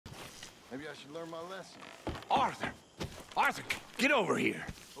Maybe I should learn my lesson. Arthur! Arthur, get over here.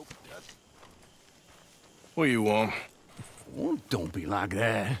 Oh, that's... What you want? Oh, don't be like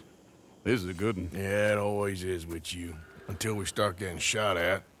that. This is a good one. Yeah, it always is with you. Until we start getting shot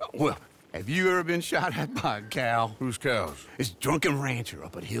at. Well, have you ever been shot at by a cow? Whose cows? This drunken rancher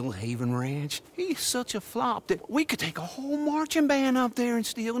up at Hill Haven Ranch. He's such a flop that we could take a whole marching band up there and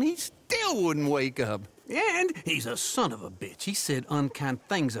steal, and he still wouldn't wake up. And he's a son of a bitch. He said unkind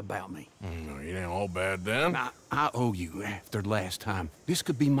things about me. No, you ain't all bad then. I owe you after last time. This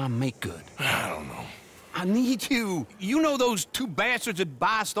could be my make-good. I don't know. I need you. You know those two bastards that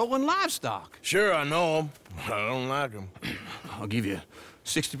buy stolen livestock. Sure, I know them. I don't like them. I'll give you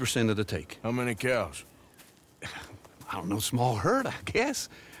 60% of the take. How many cows? I don't know, small herd, I guess.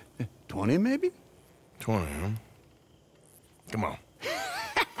 20 maybe? 20, huh? Come on.